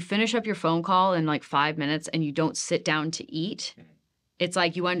 even if you finish up your phone call in like 5 minutes and you don't sit down to eat, it's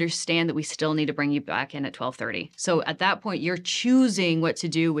like you understand that we still need to bring you back in at 12:30. So at that point, you're choosing what to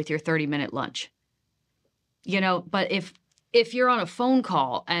do with your 30-minute lunch. You know, but if you're on a phone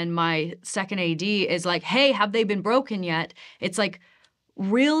call and my second AD is like, hey, have they been broken yet? It's like,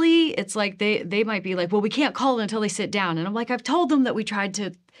 really? It's like they might be like, well, we can't call it until they sit down. And I'm like, I've told them that we tried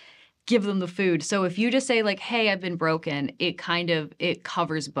to give them the food. So if you just say like, hey, I've been broken, it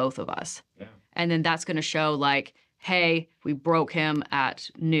covers both of us. Yeah. And then that's going to show like, hey, we broke him at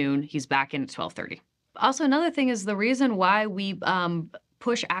noon. He's back in at 12:30. Also, another thing is the reason why we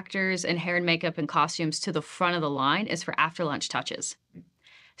push actors in hair and makeup and costumes to the front of the line is for after lunch touches.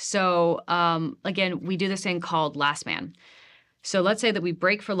 So again, we do this thing called last man. So let's say that we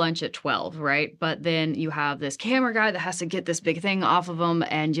break for lunch at 12, right? But then you have this camera guy that has to get this big thing off of him,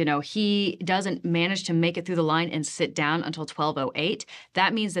 and you know he doesn't manage to make it through the line and sit down until 12:08.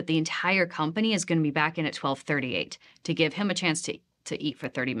 That means that the entire company is going to be back in at 12:38 to give him a chance to eat for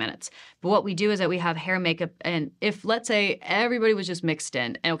 30 minutes. But what we do is that we have hair, makeup, and if let's say everybody was just mixed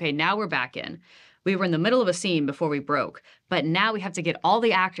in, and okay, now we're back in. We were in the middle of a scene before we broke, but now we have to get all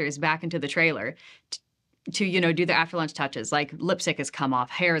the actors back into the trailer to you know, do the after lunch touches, like lipstick has come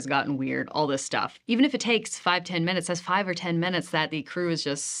off, hair has gotten weird, all this stuff. Even if it takes 5-10 minutes, that's 5 or 10 minutes that the crew is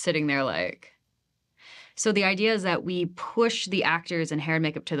just sitting there like. So the idea is that we push the actors and hair and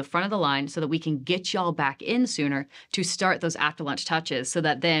makeup to the front of the line so that we can get y'all back in sooner to start those after lunch touches so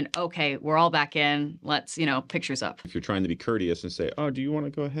that then, okay, we're all back in, let's, you know, pictures up. If you're trying to be courteous and say, oh, do you want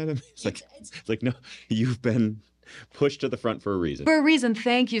to go ahead? It's like, no, you've been pushed to the front for a reason. For a reason.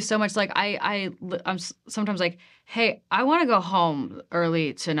 Thank you so much. Like I'm sometimes like, hey, I want to go home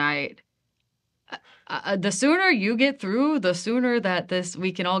early tonight. The sooner you get through, the sooner that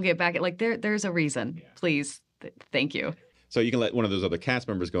we can all get back. Like there's a reason. Yeah. Please, thank you. So you can let one of those other cast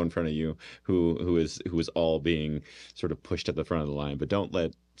members go in front of you, who is all being sort of pushed to the front of the line, but don't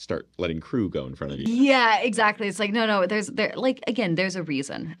start letting crew go in front of you. Yeah, exactly. It's like no, there's a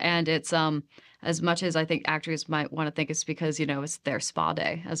reason, and it's as much as I think actors might want to think it's because, you know, it's their spa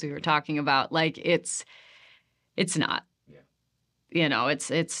day, as we were talking about, like it's not. Yeah. You know, it's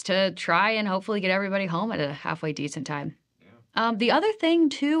to try and hopefully get everybody home at a halfway decent time. Yeah. The other thing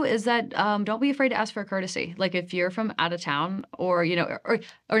too is that don't be afraid to ask for a courtesy. Like if you're from out of town, or you know, or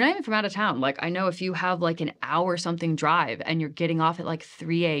not even from out of town. Like I know if you have like an hour something drive and you're getting off at like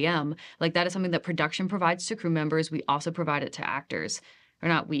 3 a.m., like that is something that production provides to crew members. We also provide it to actors. Or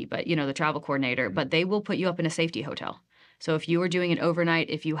not we, but, you know, the travel coordinator, but they will put you up in a safety hotel. So if you are doing an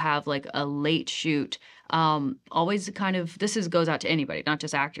overnight, if you have like a late shoot, always kind of, goes out to anybody, not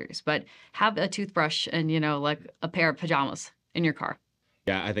just actors, but have a toothbrush and, you know, like a pair of pajamas in your car.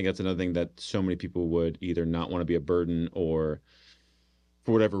 Yeah, I think that's another thing that so many people would either not want to be a burden or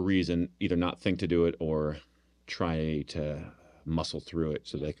for whatever reason, either not think to do it or try to muscle through it.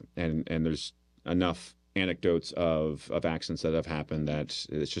 So they can, and there's enough anecdotes of accidents that have happened that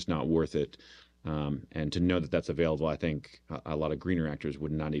it's just not worth it. And to know that that's available, I think a lot of greener actors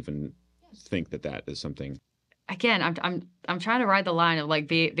would not even think that that is something. Again, I'm trying to ride the line of like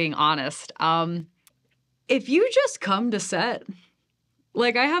being honest. If you just come to set,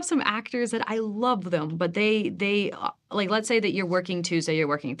 like I have some actors that I love them, but they like, let's say that you're working Tuesday, you're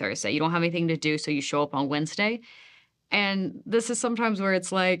working Thursday, you don't have anything to do, so you show up on Wednesday. And this is sometimes where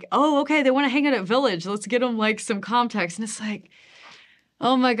it's like, oh, okay, they want to hang out at Village. Let's get them like some context. And it's like,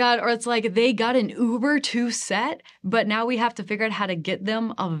 oh my God. Or it's like they got an Uber to set, but now we have to figure out how to get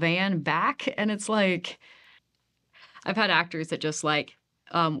them a van back. And it's like, I've had actors that just like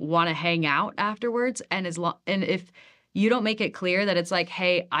want to hang out afterwards. And and if you don't make it clear that it's like,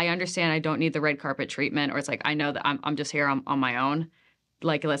 hey, I understand I don't need the red carpet treatment, or it's like, I know that I'm just here on my own.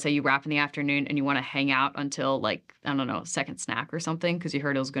 Like, let's say you wrap in the afternoon and you want to hang out until like, I don't know, second snack or something, because you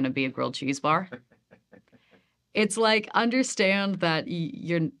heard it was going to be a grilled cheese bar. It's like, understand that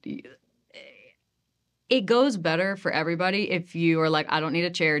it goes better for everybody if you are like, I don't need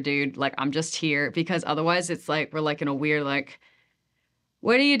a chair, dude. Like, I'm just here. Because otherwise it's like, we're like in a weird, like,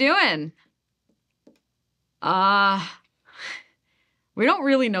 what are you doing? We don't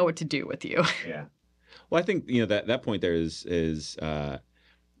really know what to do with you. Yeah. Well, I think, that point there is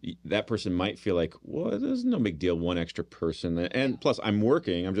that person might feel like, well, there's no big deal, one extra person. And plus, I'm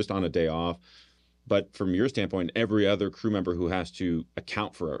working, I'm just on a day off. But from your standpoint, every other crew member who has to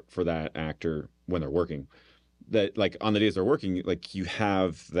account for that actor when they're working, that like on the days they're working, like you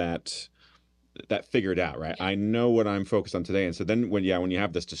have that figured out, right? I know what I'm focused on today. And so then when you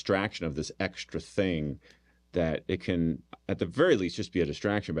have this distraction of this extra thing, that it can, at the very least, just be a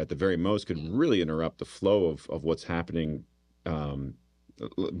distraction, but at the very most could really interrupt the flow of what's happening.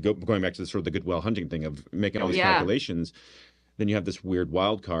 Going back to sort of the Goodwill Hunting thing of making all these calculations, then you have this weird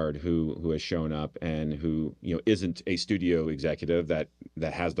wild card who has shown up and who isn't a studio executive that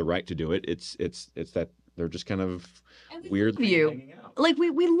has the right to do it. It's that they're just kind of weird. Like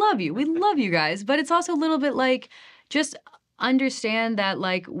we love you. We love you guys, but it's also a little bit like, just understand that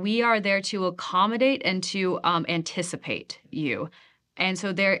like we are there to accommodate and to anticipate you. And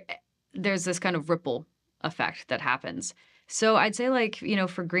so there's this kind of ripple effect that happens. So I'd say like,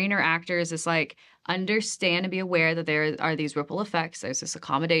 for greener actors, it's like, understand and be aware that there are these ripple effects. There's this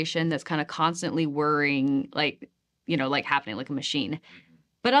accommodation that's kind of constantly worrying, like, like happening like a machine.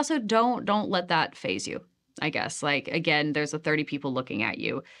 But also don't let that phase you, I guess. Like, again, there's 30 people looking at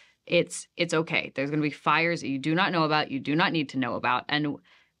you. It's okay. There's going to be fires that you do not know about, you do not need to know about. And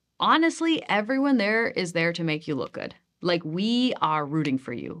honestly, everyone there is there to make you look good. Like, we are rooting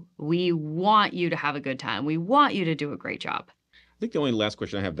for you. We want you to have a good time. We want you to do a great job. I think the only last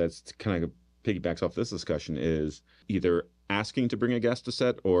question I have that's kind of piggybacks off this discussion is either asking to bring a guest to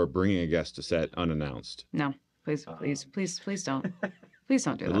set or bringing a guest to set unannounced. No, please don't. Please don't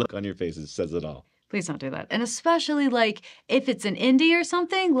do that. The look on your faces says it all. Please don't do that. And especially like if it's an indie or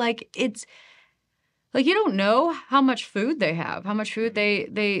something, like it's like you don't know how much food they have, how much food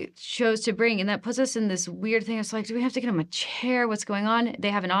they chose to bring. And that puts us in this weird thing. It's like, do we have to get them a chair? What's going on? They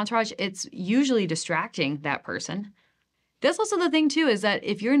have an entourage. It's usually distracting that person. That's also the thing too, is that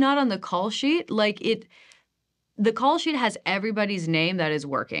if you're not on the call sheet, like the call sheet has everybody's name that is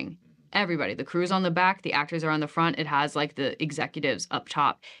working. Everybody. The crew's on the back, the actors are on the front. It has like the executives up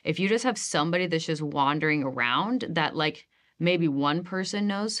top. If you just have somebody that's just wandering around that like maybe one person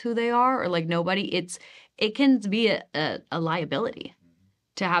knows who they are or like nobody, it can be a liability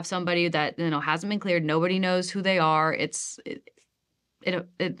to have somebody that hasn't been cleared. Nobody knows who they are. It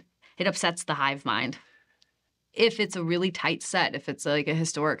upsets the hive mind. If it's a really tight set, if it's like a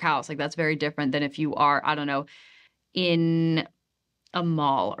historic house, like that's very different than if you are, I don't know, in a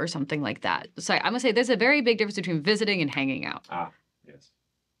mall or something like that. So I'm gonna say there's a very big difference between visiting and hanging out. Yes.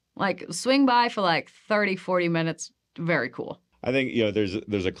 Like swing by for like 30, 40 minutes. Very cool. I think,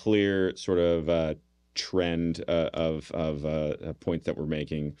 there's a clear sort of trend of points that we're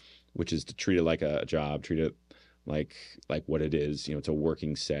making, which is to treat it like a job, treat it like what it is. It's a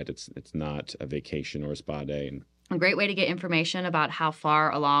working set. It's not a vacation or a spa day. And a great way to get information about how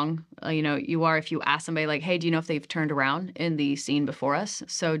far along you are if you ask somebody like, hey, do you know if they've turned around in the scene before us?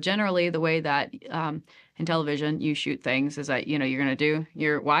 So generally the way that in television you shoot things is that you're going to do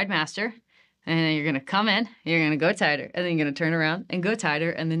your wide master, and then you're going to come in, you're going to go tighter, and then you're going to turn around and go tighter,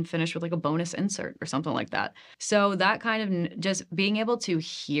 and then finish with like a bonus insert or something like that. So that kind of just being able to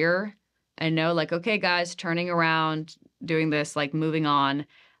hear and know like, okay, guys, turning around, doing this, like moving on,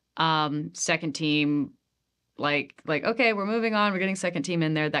 second team, like, okay, we're moving on, we're getting second team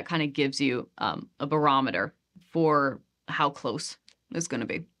in there. That kind of gives you a barometer for how close it's going to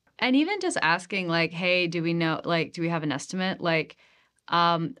be. And even just asking like, hey, do we know, like, do we have an estimate? Like,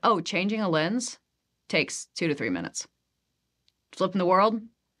 oh, changing a lens takes 2 to 3 minutes. Flipping the world,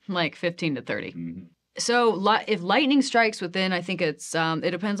 like 15 to 30. Mhm. So if lightning strikes within, I think it's,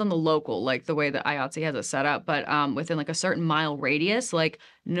 it depends on the local, like the way that IATSE has it set up, but within like a certain mile radius, like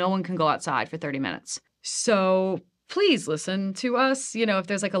no one can go outside for 30 minutes. So please listen to us. You know, if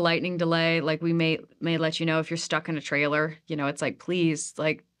there's like a lightning delay, like we may let you know if you're stuck in a trailer, you know, it's like, please,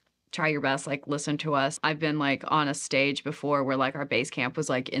 like, try your best, like listen to us. I've been like on a stage before where like our base camp was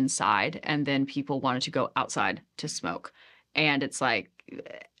like inside and then people wanted to go outside to smoke. And it's like,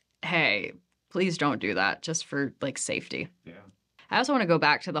 hey, please don't do that just for like safety. Yeah. I also want to go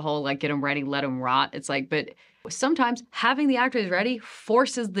back to the whole like get them ready, let them rot. It's like, but sometimes having the actors ready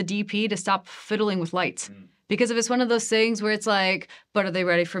forces the DP to stop fiddling with lights. Because if it's one of those things where it's like, but are they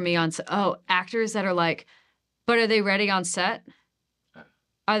ready for me on set? Oh, actors that are like, but are they ready on set?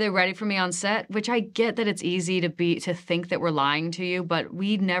 Are they ready for me on set? Which I get that it's easy to think that we're lying to you, but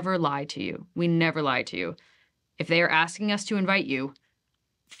we never lie to you. We never lie to you. If they are asking us to invite you,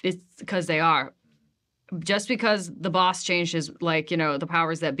 it's because they are. Just because the boss changed his, like, you know, the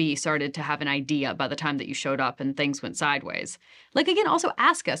powers that be started to have an idea by the time that you showed up and things went sideways. Like, again, also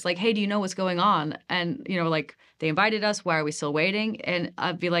ask us, like, hey, do you know what's going on? And, you know, like, they invited us. Why are we still waiting? And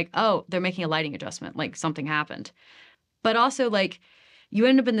I'd be like, oh, they're making a lighting adjustment. Like, something happened. But also, like, you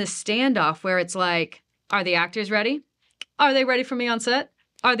end up in this standoff where it's like, are the actors ready? Are they ready for me on set?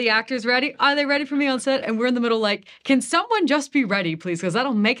 Are the actors ready? Are they ready for me on set? And we're in the middle like, can someone just be ready, please? Because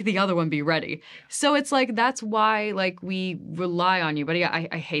that'll make the other one be ready. So it's like, that's why like we rely on you. But yeah,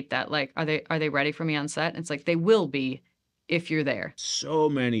 I hate that. Like, are they ready for me on set? And it's like, they will be if you're there. So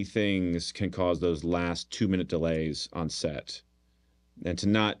many things can cause those last 2-minute delays on set. And to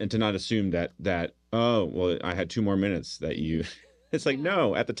not assume that oh, well, I had 2 more minutes that you it's like,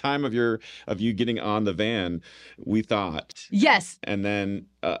 no, at the time of you getting on the van, we thought. Yes. And then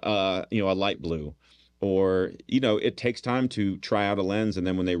you know, a light blew. Or, you know, it takes time to try out a lens, and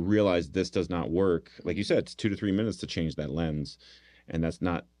then when they realize this does not work, like you said, it's 2 to 3 minutes to change that lens. And that's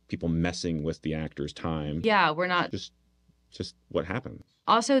not people messing with the actor's time. Yeah, we're not Just what happens.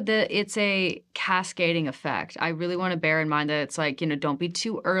 Also, it's a cascading effect. I really want to bear in mind that it's like, you know, don't be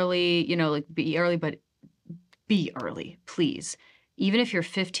too early, you know, like be early, but be early, please. Even if you're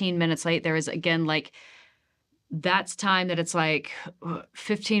 15 minutes late, there is, again, like, that's time that it's like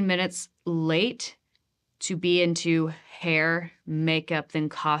 15 minutes late to be into hair, makeup, then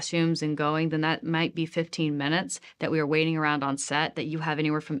costumes and going, then that might be 15 minutes that we are waiting around on set, that you have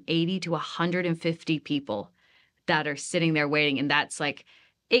anywhere from 80 to 150 people that are sitting there waiting. And that's like,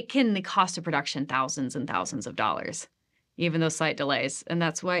 it can cost a production thousands and thousands of dollars, even those slight delays. And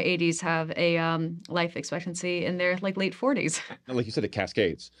that's why ADs have a life expectancy in their like late 40s. Like you said, it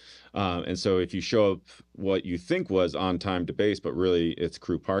cascades. And so if you show up what you think was on time to base, but really it's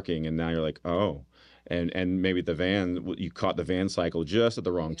crew parking, and now you're like, oh, and maybe the van, you caught the van cycle just at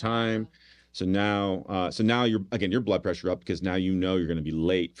the wrong time. So now you're, again, your blood pressure up because now you know you're going to be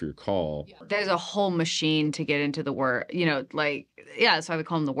late for your call. There's a whole machine to get into the work, you know, like, yeah, that's why we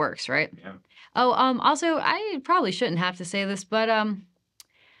call them the works, right? Yeah. Oh, also, I probably shouldn't have to say this, but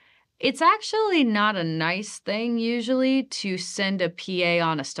it's actually not a nice thing usually to send a PA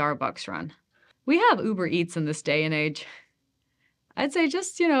on a Starbucks run. We have Uber Eats in this day and age. I'd say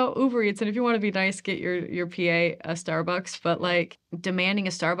just, you know, Uber Eats, and if you want to be nice, get your PA a Starbucks, but like demanding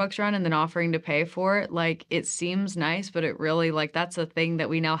a Starbucks run and then offering to pay for it, like it seems nice, but it really, like, that's a thing that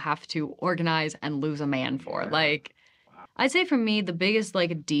we now have to organize and lose a man for. Like, I'd say for me, the biggest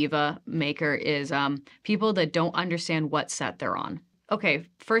like diva maker is people that don't understand what set they're on. Okay,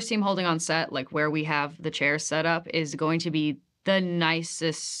 first team holding on set, like where we have the chairs set up, is going to be the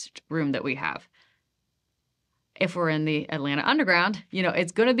nicest room that we have. If we're in the Atlanta Underground, you know,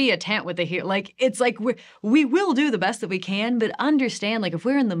 it's going to be a tent with a here. Like, it's like we will do the best that we can, but understand, like, if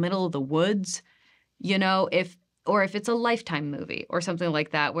we're in the middle of the woods, you know, if it's a Lifetime movie or something like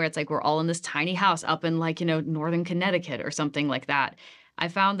that, where it's like we're all in this tiny house up in, like, you know, northern Connecticut or something like that. I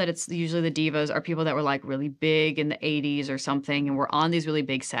found that it's usually the divas are people that were like really big in the 80s or something, and were on these really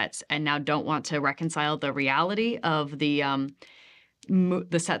big sets and now don't want to reconcile the reality of the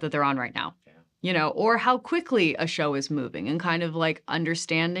set that they're on right now. You know, or how quickly a show is moving, and kind of like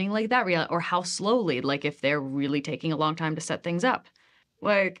understanding like that reality, or how slowly, like if they're really taking a long time to set things up.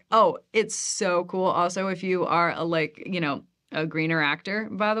 Like, oh, it's so cool. Also, if you are a, like, you know, a greener actor,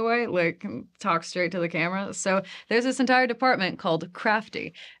 by the way, like, talk straight to the camera. So there's this entire department called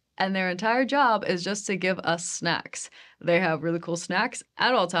Crafty. and their entire job is just to give us snacks. They have really cool snacks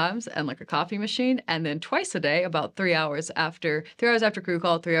at all times and like a coffee machine. And then twice a day, about 3 hours after crew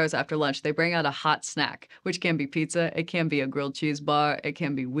call, 3 hours after lunch, they bring out a hot snack, which can be pizza. It can be a grilled cheese bar. It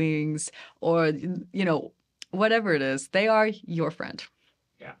can be wings or, whatever it is. They are your friend.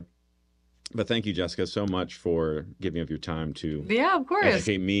 Yeah. But thank you, Jessica, so much for giving up your time to of course.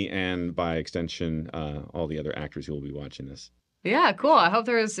 educate me and, by extension, all the other actors who will be watching this. Yeah, cool. I hope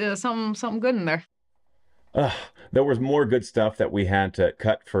there is something good in there. There was more good stuff that we had to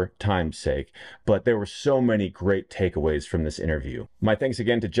cut for time's sake, but there were so many great takeaways from this interview. My thanks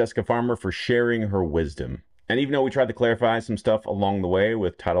again to Jessica Farmer for sharing her wisdom. And even though we tried to clarify some stuff along the way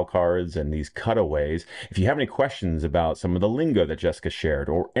with title cards and these cutaways, if you have any questions about some of the lingo that Jessica shared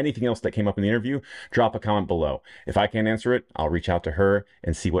or anything else that came up in the interview, drop a comment below. If I can't answer it, I'll reach out to her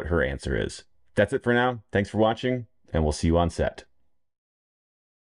and see what her answer is. That's it for now. Thanks for watching, and we'll see you on set.